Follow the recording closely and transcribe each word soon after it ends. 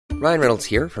Ryan Reynolds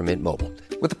here from Mint Mobile.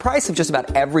 With the price of just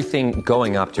about everything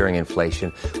going up during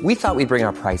inflation, we thought we'd bring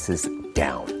our prices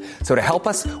down. So to help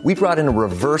us, we brought in a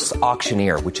reverse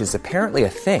auctioneer, which is apparently a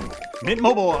thing. Mint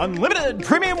Mobile Unlimited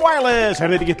Premium Wireless. How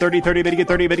to get 30, 30, bit to get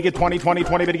 30, bit to get 20, 20,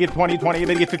 20, bit to get 20, 20,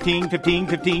 bit to get 15, 15,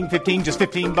 15, 15, just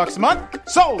 $15 a month?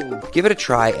 Sold! Give it a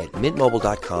try at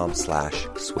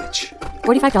mintmobile.com/switch.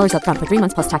 $45 up front for 3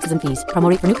 months plus taxes and fees. Promo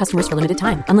rate for new customers for limited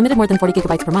time. Unlimited more than 40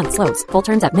 gigabytes per month. Slows full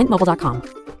terms at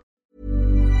mintmobile.com.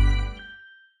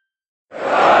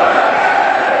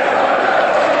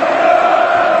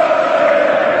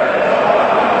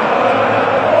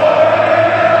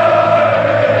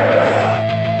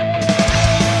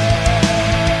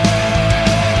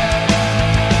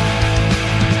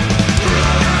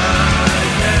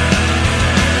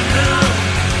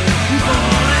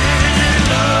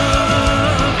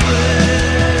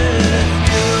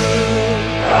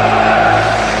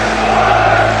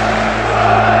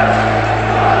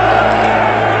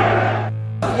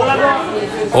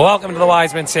 Welcome to the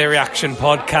Wise Men Say Reaction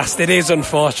podcast. It is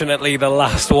unfortunately the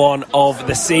last one of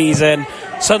the season.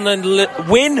 Sunderland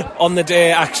win on the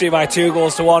day actually by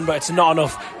 2-1, but it's not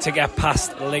enough to get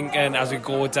past Lincoln as we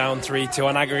go down 3-2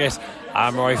 on aggregate.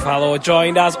 I'm Roy Fallow,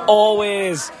 joined as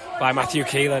always by Matthew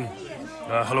Keelan.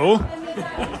 Hello.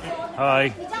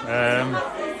 Hi.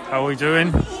 How are we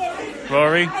doing,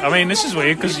 Rory? I mean, this is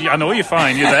weird because I know you're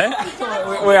fine. You're there.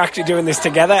 We're actually doing this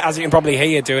together, as you can probably hear,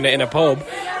 you're doing it in a pub.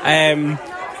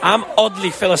 I'm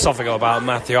oddly philosophical about it,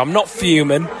 Matthew. I'm not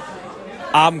fuming.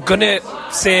 I'm going to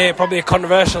say probably a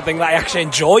controversial thing that I actually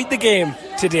enjoyed the game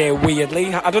today,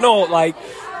 weirdly. I don't know, like,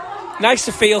 nice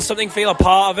to feel something, feel a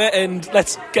part of it, and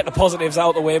let's get the positives out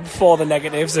of the way before the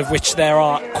negatives, of which there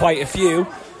are quite a few.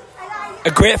 A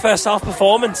great first half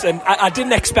performance, and I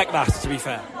didn't expect that, to be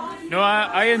fair. No,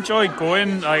 I enjoyed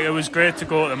going. Like, it was great to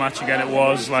go to the match again. It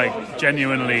was, like,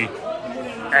 genuinely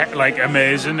like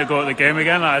amazing to go to the game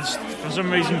again. I just, for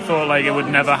some reason, thought like it would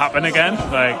never happen again.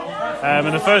 Like,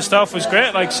 and the first half was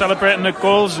great, like celebrating the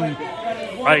goals, and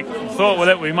like thought with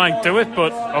it we might do it,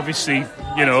 but obviously,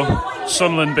 you know,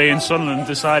 Sunderland being Sunderland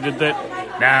decided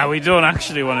that we don't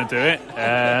actually want to do it,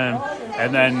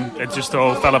 and then it just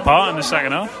all fell apart in the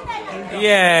second half.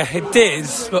 Yeah, it did.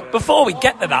 But before we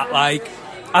get to that, like,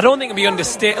 I don't think we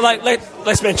understand. Like,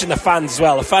 let's mention the fans as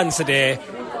well. The fans today.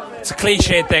 It's a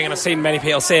cliched thing, and I've seen many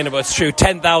people saying it, but it's true.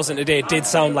 10,000 today did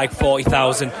sound like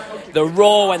 40,000. The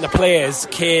roar when the players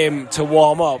came to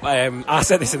warm up, I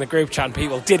said this in the group chat, and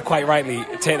people did quite rightly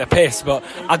take the piss, but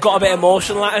I got a bit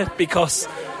emotional at it because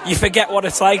you forget what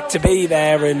it's like to be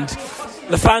there, and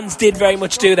the fans did very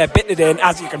much do their bit today, and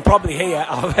as you can probably hear,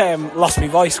 I've lost my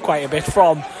voice quite a bit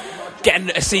from getting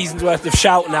a season's worth of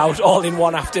shouting out all in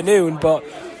one afternoon, but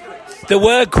they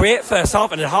were great first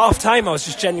half, and at half time I was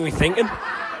just genuinely thinking,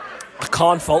 I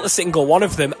can't fault a single one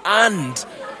of them. And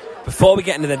before we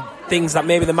get into the things that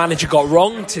maybe the manager got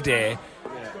wrong today,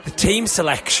 the team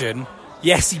selection,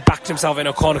 yes, he backed himself in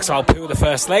a corner because how poor the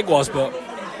first leg was, but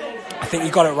I think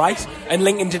he got it right. And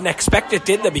Lincoln didn't expect it,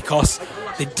 did they? Because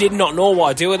they did not know what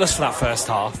to do with us for that first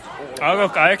half.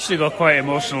 I actually got quite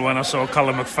emotional when I saw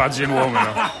Callum McFadzean warming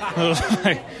up. I was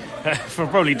like, for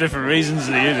probably different reasons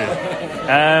than you did.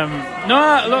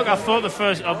 No, look, I thought the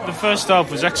first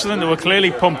half was excellent. They were clearly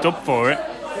pumped up for it,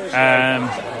 and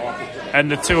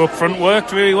the two up front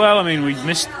worked really well. I mean, we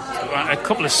missed a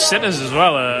couple of sitters as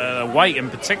well, White in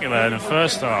particular in the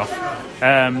first half.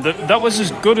 That was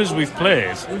as good as we've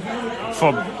played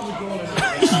for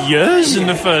years in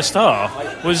the first half.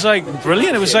 It was like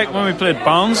brilliant. It was like when we played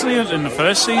Barnsley in the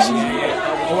first season,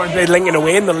 or when we played Lincoln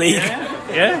away in the league.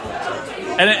 Yeah.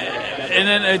 And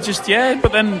then it just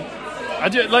but then I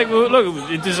do, like,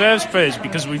 look, it deserves praise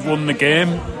because we've won the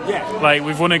game. Yeah. Like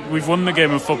we've won the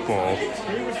game of football.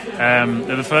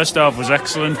 The first half was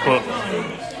excellent, but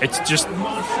it's just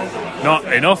not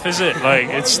enough, is it? Like,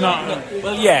 it's not.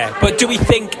 Well, yeah, but do we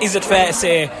think? Is it fair to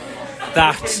say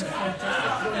that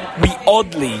we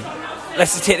oddly,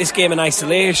 let's just take this game in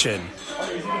isolation?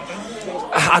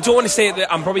 I don't want to say that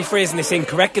I'm probably phrasing this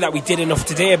incorrectly, that we did enough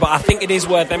today, but I think it is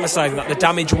worth emphasising that the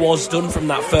damage was done from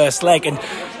that first leg, and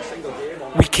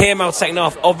we came out second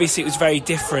half. Obviously it was very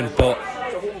different, but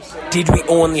did we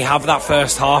only have that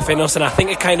first half in us? And I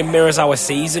think it kind of mirrors our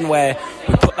season, where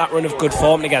we put that run of good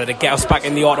form together to get us back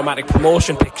in the automatic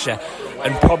promotion picture,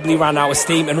 and probably ran out of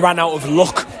steam and ran out of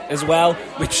luck as well,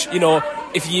 which, you know,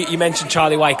 if you mentioned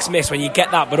Charlie Wyke's miss, when you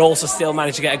get that but also still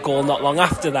manage to get a goal not long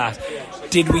after that,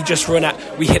 did we just run out?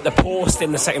 We hit the post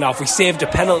in the second half, we saved a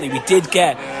penalty, we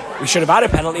should have had a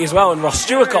penalty as well, and Ross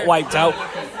Stewart got wiped out.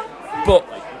 But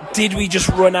did we just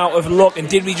run out of luck, and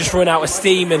did we just run out of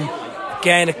steam? And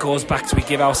again, it goes back to we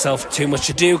give ourselves too much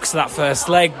to do because of that first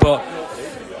leg, but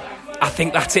I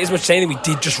think that's it as much as anything. We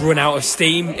did just run out of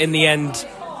steam in the end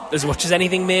as much as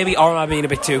anything, maybe, or am I being a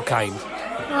bit too kind?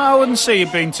 No, I wouldn't say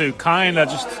you're being too kind.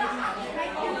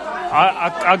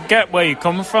 I get where you're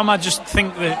coming from. I just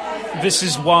think that this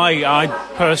is why I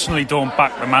personally don't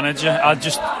back the manager.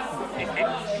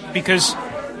 Because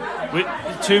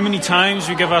too many times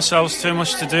we give ourselves too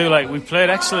much to do. Like, we played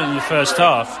excellent in the first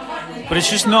half, but it's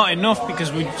just not enough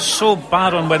because we were so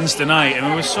bad on Wednesday night, and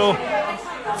we were so...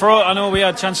 I know we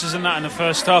had chances in that in the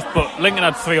first half, but Lincoln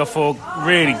had 3 or 4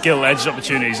 really gilt-edged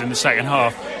opportunities in the second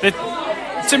half.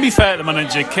 To be fair, the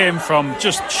manager came from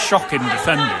just shocking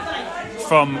defending,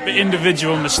 from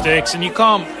individual mistakes, and you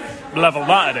can't level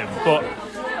that at him, but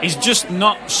he's just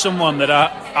not someone that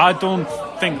I don't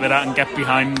think that I can get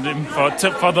behind him for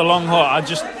the long haul. I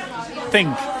just think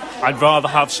I'd rather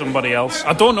have somebody else.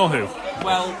 I don't know who.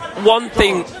 Well, one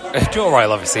thing... Joe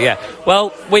Royal, obviously, yeah.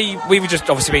 Well, we were just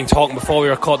obviously been talking before we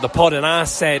recorded the pod, and I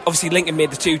said, obviously Lincoln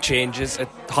made the 2 changes at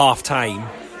half-time,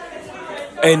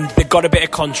 and they got a bit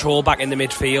of control back in the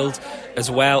midfield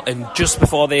as well, and just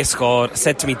before they scored, I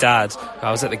said to me dad, who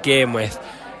I was at the game with,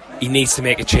 he needs to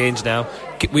make a change now.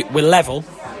 We're level.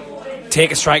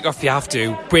 Take a striker if you have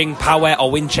to. Bring Power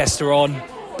or Winchester on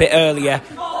a bit earlier.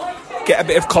 Get a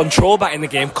bit of control back in the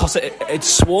game because it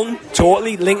swung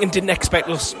totally. Lincoln didn't expect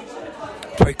us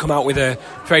to come out with a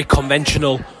very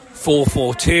conventional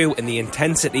 4-4-2 and the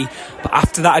intensity, but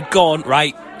after that had gone,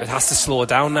 right, it has to slow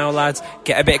down now, lads.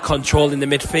 Get a bit of control in the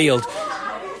midfield.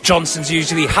 Johnson's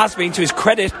usually has been, to his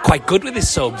credit, quite good with his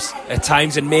subs at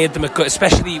times and made them a good,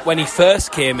 especially when he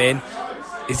first came in.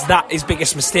 Is that his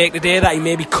biggest mistake today, that he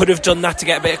maybe could have done that to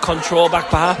get a bit of control back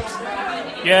perhaps?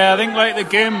 Yeah, I think like the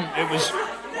game,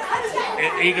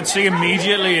 you could see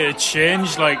immediately it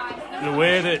changed, like the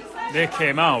way that they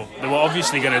came out. They were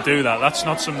obviously going to do that. That's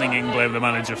not something you can blame the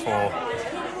manager for.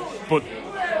 But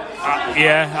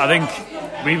I think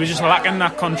we were just lacking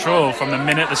that control from the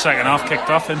minute the second half kicked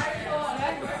off. And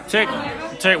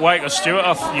take White or Stewart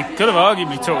off. You could have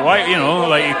arguably took White. You know,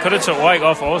 like you could have took White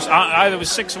off us. Either was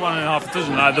 6 or 1.5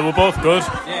 dozen. They were both good.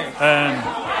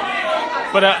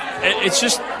 But it's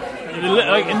just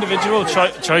like individual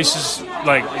choices,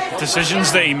 like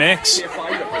decisions that he makes,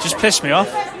 just piss me off.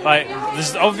 Like,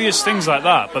 there's obvious things like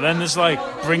that, but then there's like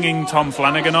bringing Tom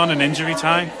Flanagan on in injury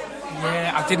time.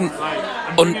 Yeah, I didn't.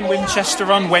 Bringing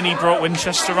Winchester on when he brought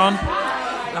Winchester on.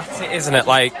 That's it, isn't it?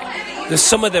 Like, there's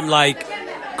some of them, like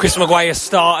Chris Maguire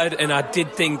started, and I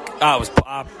did think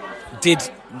I did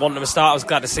want him to start. I was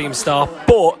glad to see him start,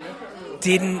 but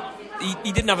he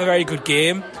didn't have a very good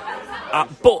game.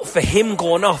 But for him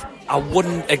going off, I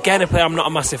wouldn't, again, a player I'm not a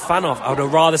massive fan of. I would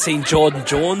have rather seen Jordan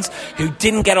Jones, who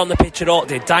didn't get on the pitch at all.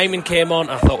 Diamond came on,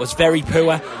 I thought was very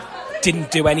poor,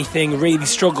 didn't do anything, really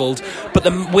struggled. But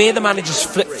the way the managers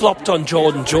flip-flopped on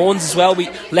Jordan Jones as well,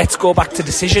 let's go back to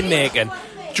decision-making.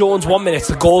 Jones 1 minute's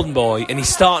the golden boy, and he's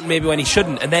starting maybe when he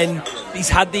shouldn't. And then he's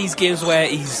had these games where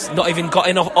he's not even got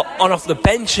off the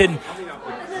bench, and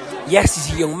yes,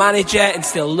 he's a young manager and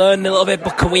still learning a little bit,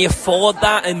 but can we afford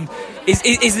that? And is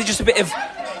there just a bit of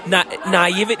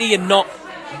naivety and not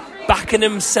backing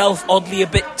himself oddly a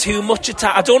bit too much at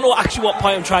times? I don't know actually what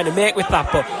point I'm trying to make with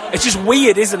that, but it's just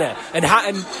weird, isn't it? And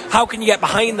how can you get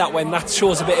behind that when that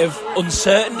shows a bit of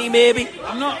uncertainty maybe?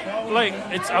 I'm not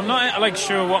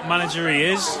sure what manager he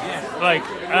is. Like,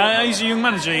 he's a young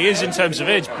manager, he is in terms of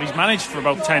age, but he's managed for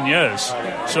about 10 years,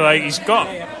 so like he's got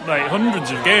like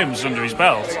hundreds of games under his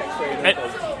belt.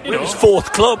 It was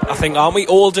 4th club, I think, aren't we?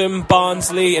 Oldham,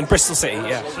 Barnsley and Bristol City,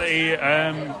 yeah.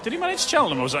 Did he manage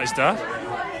Cheltenham, or was that his dad?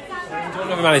 I don't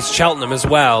know if he managed Cheltenham as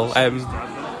well.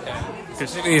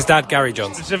 Specifically his dad, Gary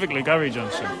Johnson. Specifically Gary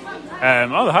Johnson.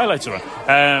 The highlights are on.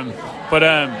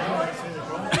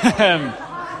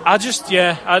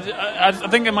 I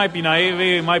think it might be naive.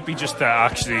 It might be just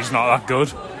that actually he's not that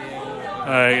good.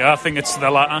 I think it's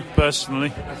the latter,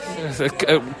 personally.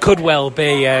 It could well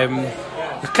be.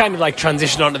 Kind of like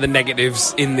transition onto the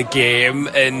negatives in the game,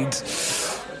 and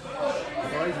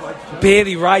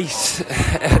Bailey Wright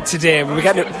today. We're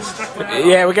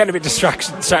getting a bit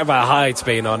distracted by our highlights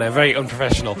being on. Very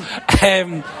unprofessional.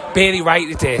 Bailey Wright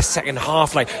today, second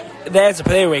half. Like, there's a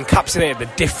player who encapsulated the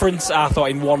difference, I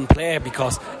thought, in one player,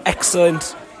 because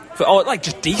excellent.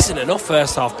 Just decent enough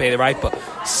first half, Bailey Wright, but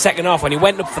second half when he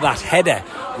went up for that header,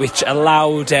 which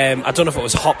allowed I don't know if it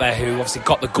was Hopper who obviously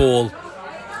got the goal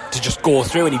to just go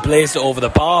through, and he blazed it over the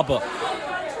bar, but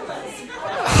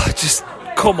just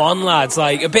come on, lads,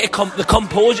 like a bit of the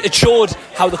composure. It showed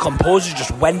how the composure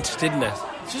just went, didn't it?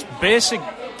 Just basic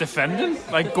defending,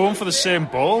 like going for the same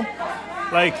ball.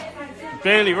 Like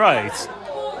Bailey Wright,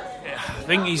 I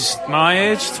think he's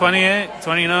my age, 28,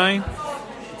 29.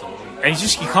 And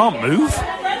you can't move.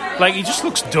 Like, he just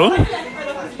looks done.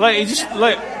 Like, he just,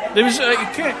 like, there was,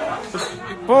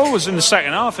 the ball was in the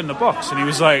second half in the box, and he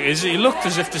was like, he looked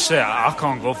as if to say, I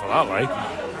can't go for that,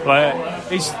 like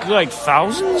he's like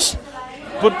thousands,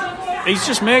 but he's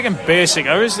just making basic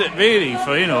errors that really,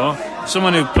 for, you know,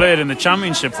 someone who played in the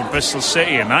Championship for Bristol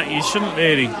City and that, you shouldn't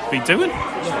really be doing.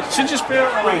 You should just be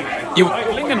like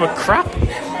Lincoln were crap,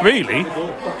 really.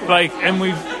 Like, and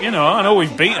we've, you know, I know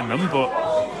we've beaten them, but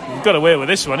we've got away with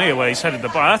this one here where he's headed the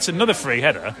bar. That's another free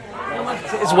header.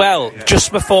 As well,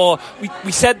 just before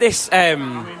we said this. A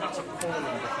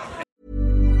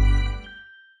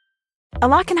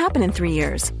lot can happen in 3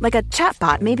 years, like a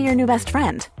chatbot may be your new best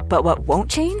friend. But what won't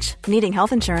change? Needing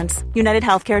health insurance. United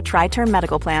Healthcare Tri-Term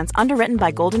Medical Plans, underwritten by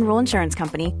Golden Rule Insurance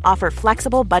Company, offer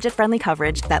flexible, budget-friendly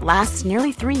coverage that lasts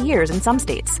nearly 3 years in some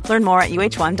states. Learn more at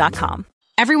uh1.com.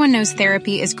 Everyone knows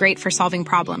therapy is great for solving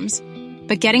problems.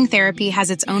 But getting therapy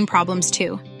has its own problems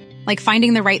too. Like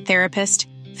finding the right therapist,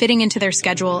 fitting into their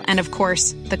schedule, and of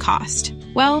course, the cost.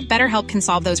 Well, BetterHelp can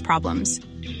solve those problems.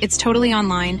 It's totally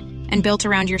online and built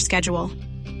around your schedule.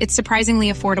 It's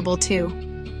surprisingly affordable, too.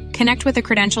 Connect with a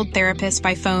credentialed therapist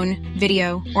by phone,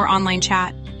 video, or online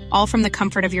chat, all from the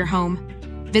comfort of your home.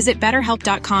 Visit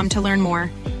BetterHelp.com to learn more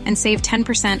and save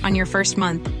 10% on your first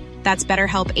month. That's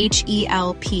BetterHelp,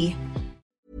 H-E-L-P.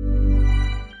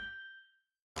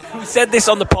 We said this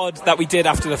on the pod that we did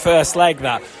after the first leg,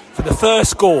 that for the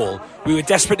first goal, we were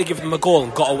desperate to give them a goal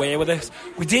and got away with it.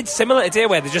 We did similar today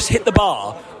where they just hit the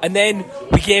bar and then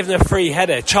we gave them a free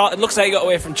header. It looks like he got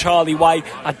away from Charlie White.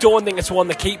 I don't think it's one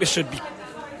the keeper should be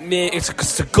made.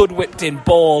 It's a good whipped in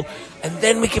ball. And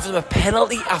then we give them a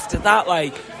penalty after that.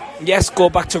 Like, yes, go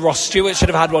back to Ross Stewart. Should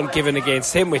have had one given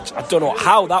against him, which I don't know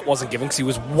how that wasn't given because he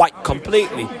was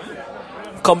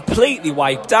completely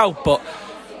wiped out. But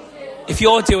if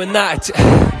you're doing that,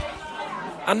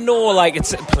 I know, like,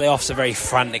 it's playoffs are very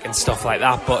frantic and stuff like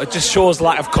that, but it just shows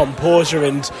lack of composure.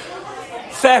 And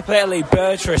fair play to Lee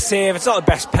Birch for a save. It's not the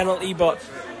best penalty, but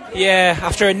yeah,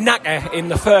 after a knacker in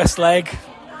the first leg,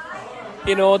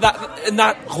 you know, that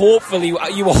hopefully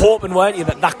you were hoping, weren't you,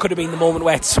 that could have been the moment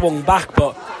where it swung back.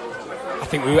 But I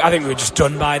think we were just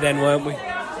done by then, weren't we?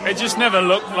 It just never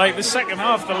looked like the second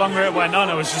half. The longer it went on,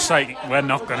 it was just like, we're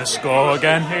not going to score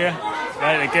again here.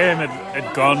 Like, the game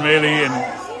had gone really, and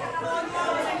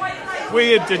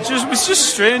weird. It was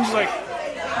just strange. Like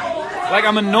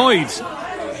I'm annoyed.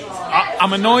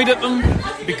 I'm annoyed at them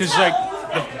because, like,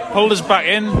 they pulled us back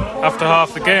in after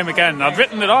half the game again. I'd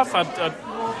written it off. I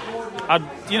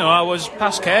was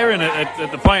past caring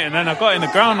at the point, and then I got in the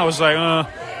ground. I was like,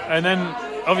 and then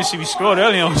obviously we scored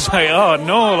early. I was like, oh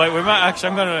no, like we might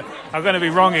actually. I'm gonna be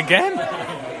wrong again,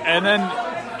 and then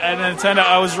it turned out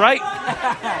I was right.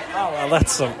 Oh, well,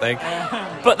 that's something.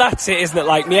 But that's it, isn't it?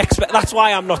 Like, that's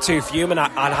why I'm not too fuming.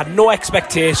 I had no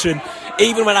expectation.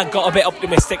 Even when I got a bit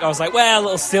optimistic, I was like, well,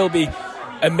 it'll still be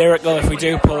a miracle if we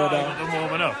do pull it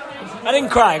off. I didn't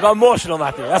cry. I got emotional,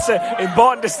 Matthew. That's an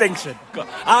important distinction.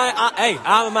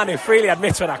 I'm a man who freely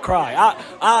admits when I cry.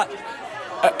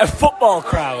 A football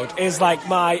crowd is like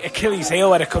my Achilles heel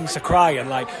when it comes to crying.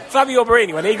 Like Fabio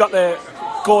Borini, when he got the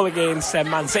goal against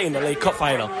Man City in the League Cup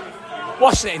final,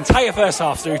 watched the entire first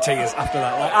half through tears after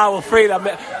that. Like, I will freely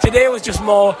admit, today was just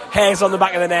more hairs on the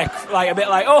back of the neck, like a bit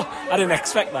like, oh, I didn't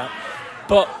expect that.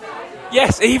 But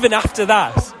yes, even after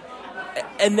that,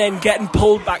 and then getting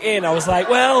pulled back in, I was like,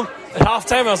 well, at half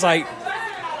time I was like,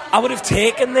 I would have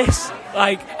taken this.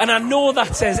 Like, and I know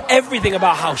that says everything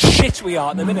about how shit we are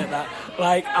at the minute. That,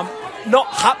 like, I'm not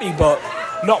happy, but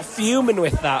not fuming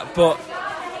with that. But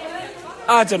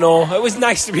I don't know. It was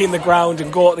nice to be in the ground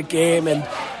and go at the game, and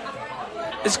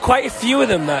there's quite a few of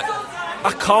them that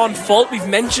I can't fault. We've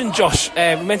mentioned Ross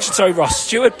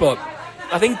Stewart, but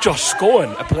I think Josh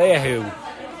Scowen, a player who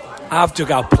I've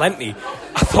dug out plenty,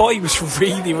 I thought he was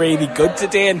really, really good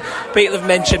today. And people have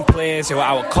mentioned players who are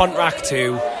out of contract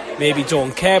who maybe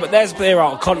don't care, but there's a player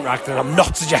out of contract, and I'm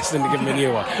not suggesting to give him a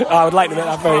new one. I would like to make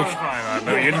that very...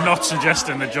 But you're not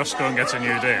suggesting that Josh Scowen gets a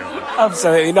new deal?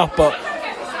 Absolutely not, but,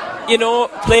 you know,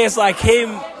 players like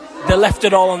him, they left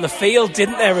it all on the field,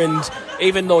 didn't they? And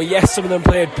even though, yes, some of them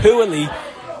played poorly,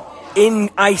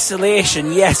 in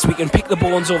isolation, yes, we can pick the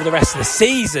bones over the rest of the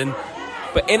season,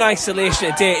 but in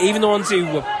isolation today, even the ones who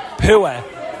were poor,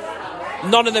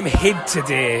 none of them hid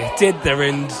today, did they?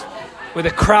 And with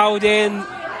a crowd in,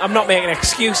 I'm not making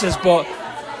excuses, but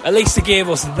at least they gave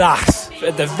us that,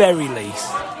 at the very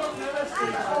least.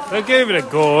 They gave it a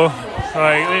go.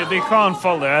 Like, they can't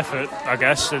fault their effort, I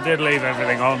guess. They did leave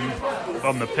everything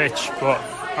on the pitch, but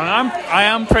I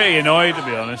am pretty annoyed, to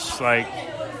be honest. Like,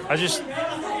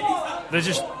 we've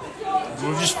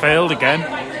just failed again.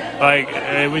 Like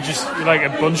we're just like a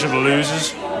bunch of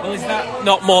losers. Well, is that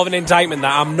not more of an indictment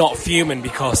that I'm not fuming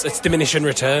because it's diminishing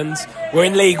returns? We're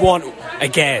in League One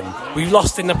again. We've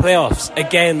lost in the playoffs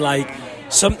again. Like,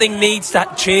 something needs to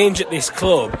change at this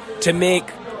club to make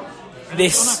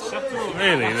this...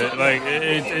 Really,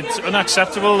 it's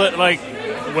unacceptable that like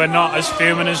we're not as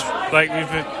fuming as like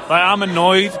we've. Like, I'm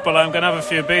annoyed, but I'm gonna have a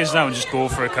few beers now and just go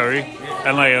for a curry,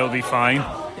 and like it'll be fine.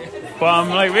 But I'm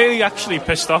like really actually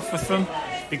pissed off with them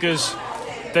because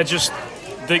they've just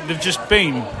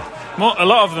been a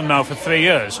lot of them now for 3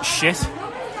 years shit.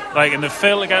 Like, and they've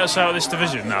failed to get us out of this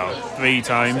division now 3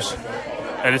 times,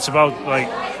 and it's about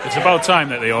time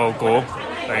that they all go.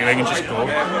 Like, they can just go.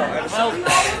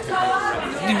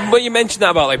 Well, you mentioned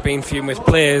that about like being fuming with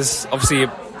players. Obviously,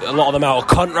 a lot of them out of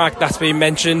contract. That's been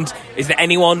mentioned. Is there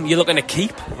anyone you're looking to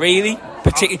keep? Really?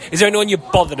 Is there anyone you're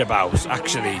bothered about?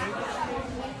 Actually,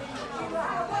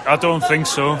 I don't think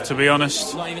so. To be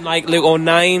honest, not even like Luke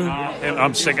O'Nien.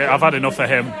 I'm sick. I've had enough of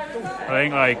him. I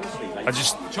think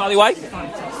Charlie White.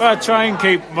 Well, I'd try and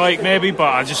keep Mike maybe,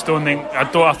 but I just don't think.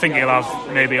 I think he'll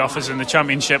have maybe offers in the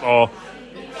Championship, or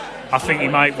I think he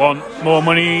might want more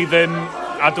money than.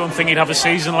 I don't think he'd have a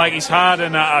season like he's had,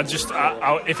 and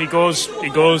if he goes, he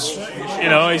goes. You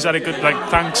know, he's had a good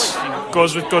thanks. He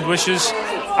goes with good wishes,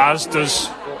 as does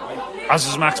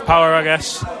Max Power, I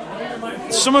guess.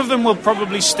 Some of them will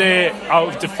probably stay out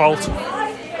of default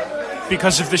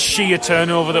because of the sheer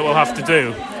turnover that we'll have to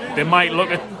do. They might look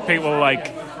at people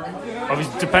like.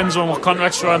 Obviously, it depends on what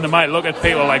contracts you're on. They might look at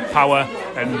people like Power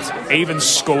and even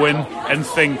Scowen and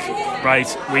think, right,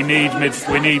 we need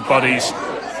bodies.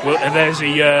 Well, there's a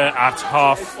year at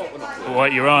half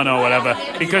what you're on or whatever.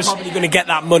 Because you're probably going to get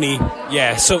that money,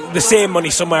 yeah. So the same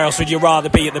money somewhere else. Would you rather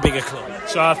be at the bigger club?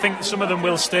 So I think some of them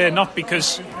will stay, not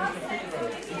because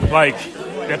like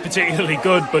they're particularly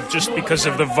good, but just because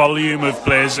of the volume of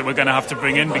players that we're going to have to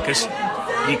bring in. Because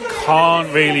you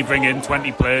can't really bring in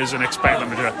 20 players and expect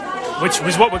them to do it. Which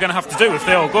is what we're going to have to do if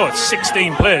they all go.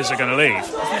 16 players are going to leave.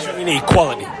 We need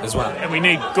quality as well, and we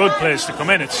need good players to come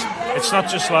in. It's not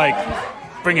just like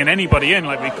bringing anybody in.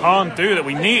 Like, we can't do that.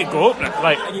 We need to go up.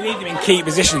 Like, and you need them in key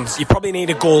positions. You probably need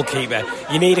a goalkeeper.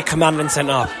 You need a commanding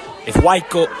centre-half.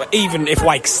 Even if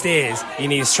White stays, you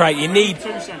need a strike. You need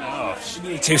 2 centre-halves. You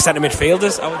need 2 centre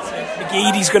midfielders. I would say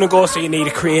McGeady's going to go, so you need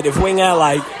a creative winger.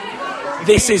 Like,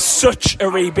 this is such a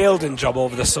rebuilding job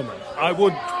over the summer. I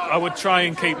would try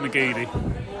and keep McGeady.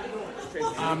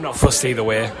 I'm not fussed either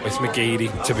way with McGeady,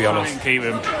 to be honest. Try and keep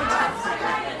him.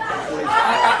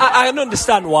 I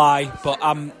understand why, but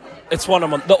it's one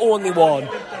I'm on. The only one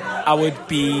I would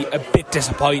be a bit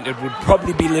disappointed would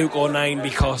probably be Luke O'Nien,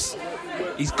 because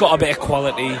he's got a bit of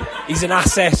quality. He's an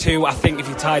asset who I think if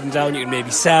you tied him down you can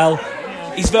maybe sell.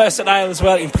 He's versatile as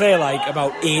well. He can play like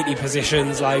about 80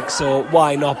 positions, so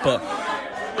why not? But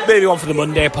maybe one for the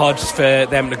Monday pod for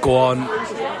them to go on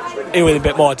with a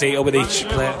bit more detail with each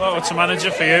player. What's a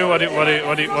manager for you?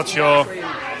 What's your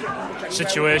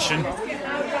situation?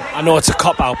 I know it's a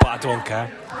cop-out, but I don't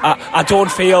care. I don't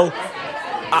feel...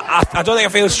 I don't think I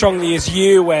feel as strongly as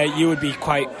you, where you would be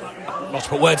quite... Not to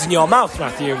put words in your mouth,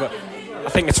 Matthew, but I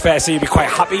think it's fair to say you'd be quite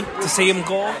happy to see him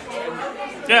go.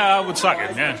 Yeah, I would sack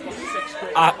him, yeah.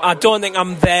 I don't think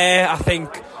I'm there. I think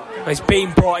he's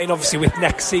been brought in, obviously, with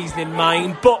next season in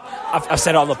mind, but I've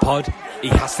said it on the pod, he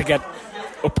has to get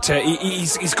up to...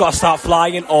 He's got to start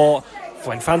flying, or...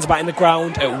 When fans are back in the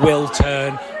ground, it will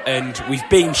turn, and we've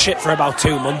been shit for about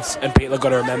 2 months, and people have got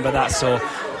to remember that, so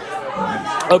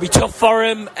it'll be tough for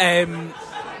him.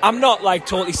 I'm not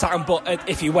totally sacking, but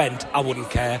if he went, I wouldn't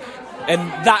care.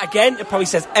 And that again, it probably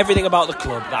says everything about the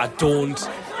club, that I don't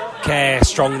care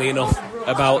strongly enough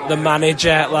about the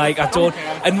manager. I don't,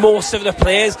 and most of the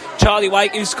players, Charlie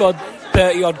White, who scored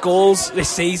 30 odd goals this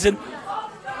season,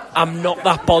 I'm not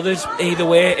that bothered either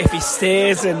way if he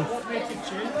stays. And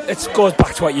it goes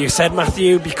back to what you said,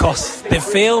 Matthew, because they've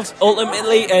failed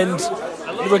ultimately, and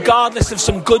regardless of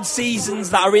some good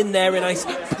seasons that are in there, and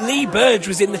Lee Burge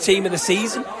was in the team of the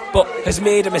season but has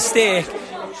made a mistake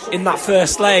in that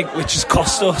first leg which has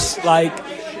cost us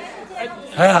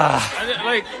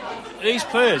these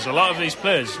players, a lot of these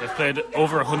players have played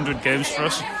over 100 games for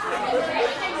us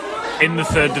in the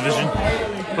 3rd division.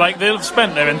 They'll have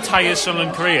spent their entire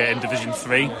Sunderland career in Division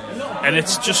 3, and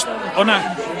it's just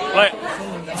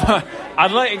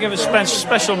I'd like to give a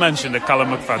special mention to Callum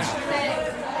McFadden,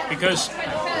 because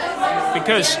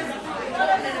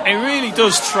he really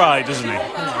does try, doesn't he?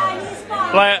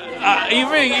 He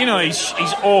really,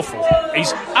 he's awful.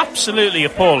 He's absolutely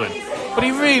appalling, but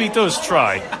he really does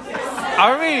try.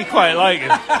 I really quite like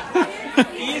him.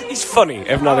 He's funny,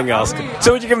 if nothing else.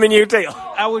 So would you give him a new deal?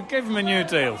 I would give him a new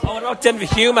deal. Oh, what about Denver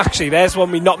Hume, actually? There's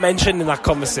one we not mentioned in that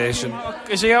conversation.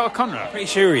 Is he out of contract? Pretty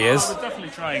sure he is. I would definitely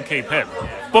try and keep him.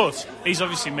 But he's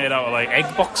obviously made out of, like,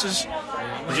 egg boxes.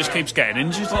 He just keeps getting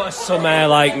injured. Somewhere,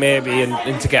 like, maybe,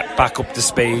 and to get back up to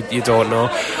speed, you don't know.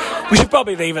 We should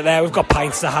probably leave it there. We've got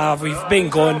pints to have. We've been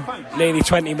going nearly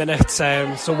 20 minutes,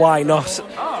 so why not?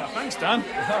 Oh, thanks, Dan.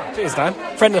 Cheers, Dan.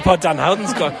 Friend of the pod, Dan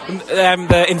Howden's got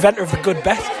the inventor of the good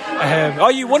bet.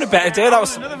 You won a bet today. That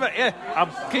was another bet. Yeah,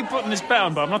 I'll keep putting this bet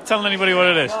on, but I'm not telling anybody what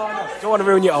it is. Don't want to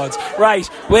ruin your odds. Right,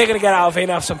 we're going to get out of here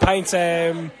and have some pints.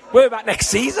 We're back next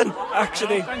season,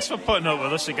 actually. Thanks for putting up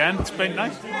with us again. It's been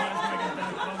nice.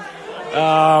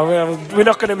 We're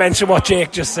not going to mention what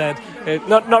Jake just said.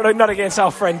 Not against our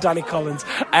friend Danny Collins.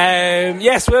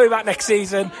 Yes, we'll be back next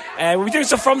season. We'll be doing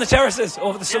stuff from the terraces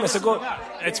over the summer. So go.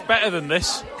 It's better than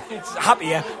this. It's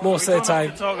happier most of the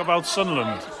time. Talk about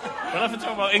Sunderland. We'll have to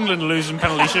talk about England losing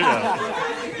penalty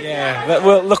shootout. Yeah,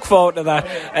 we'll look forward to that.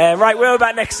 Right, we'll be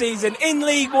back next season in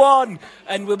League One,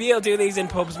 and we'll be able to do these in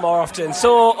pubs more often.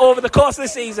 So over the course of the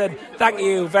season, thank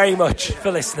you very much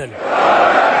for listening.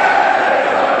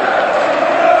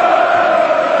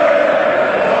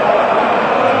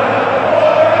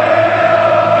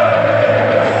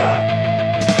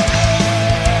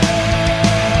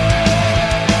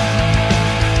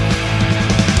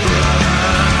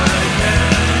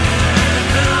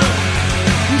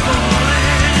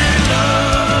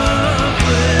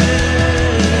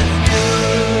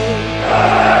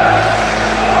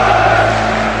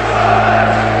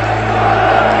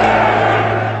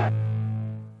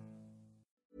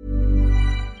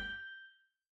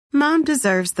 Mom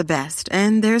deserves the best,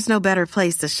 and there's no better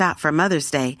place to shop for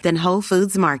Mother's Day than Whole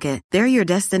Foods Market. They're your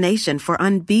destination for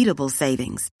unbeatable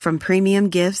savings, from premium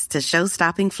gifts to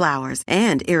show-stopping flowers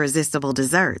and irresistible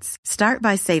desserts. Start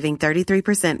by saving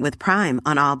 33% with Prime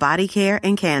on all body care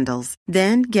and candles.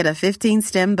 Then get a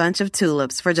 15-stem bunch of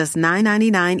tulips for just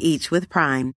 $9.99 each with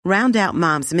Prime. Round out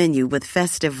Mom's menu with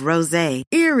festive rosé,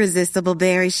 irresistible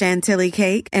berry chantilly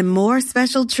cake, and more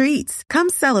special treats. Come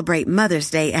celebrate Mother's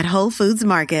Day at Whole Foods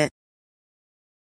Market.